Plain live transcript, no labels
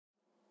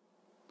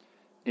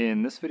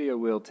In this video,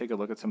 we'll take a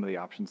look at some of the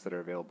options that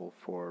are available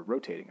for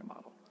rotating a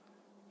model.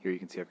 Here you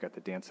can see I've got the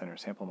Dance Center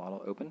sample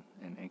model open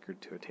and anchored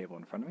to a table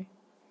in front of me.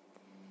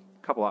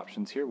 A couple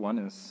options here. One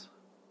is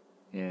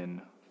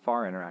in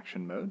far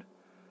interaction mode.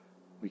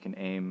 We can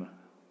aim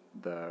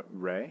the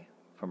ray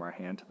from our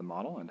hand to the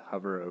model and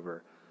hover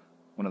over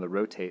one of the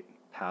rotate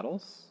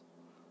paddles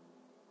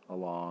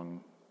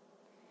along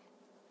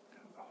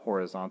the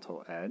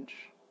horizontal edge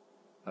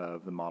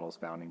of the model's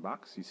bounding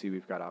box. You see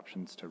we've got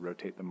options to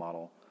rotate the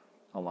model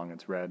along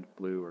its red,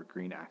 blue, or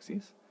green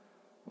axes.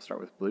 We'll start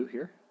with blue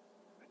here.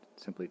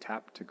 Simply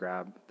tap to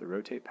grab the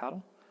rotate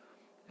paddle.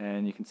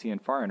 And you can see in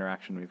far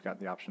interaction we've got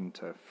the option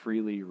to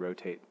freely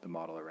rotate the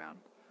model around.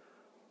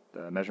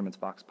 The measurements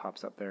box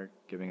pops up there,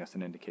 giving us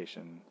an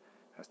indication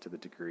as to the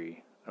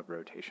degree of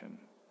rotation.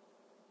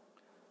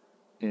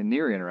 In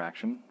near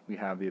interaction, we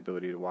have the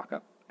ability to walk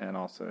up and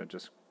also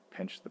just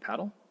pinch the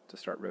paddle to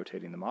start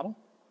rotating the model.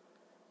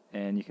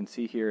 And you can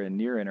see here in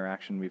near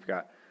interaction we've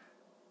got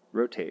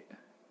rotate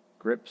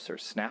grips or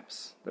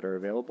snaps that are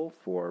available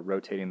for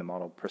rotating the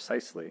model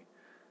precisely.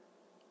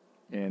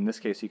 In this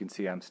case you can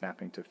see I'm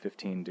snapping to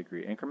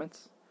 15-degree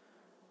increments.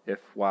 If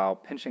while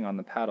pinching on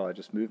the paddle I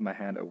just move my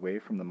hand away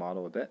from the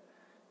model a bit,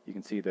 you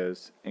can see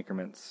those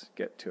increments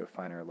get to a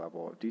finer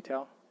level of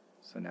detail.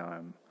 So now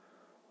I'm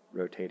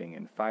rotating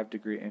in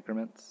 5-degree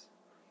increments,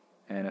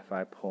 and if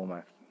I pull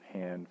my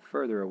hand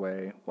further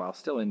away while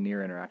still in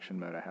near interaction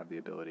mode, I have the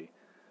ability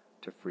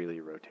to freely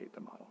rotate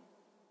the model.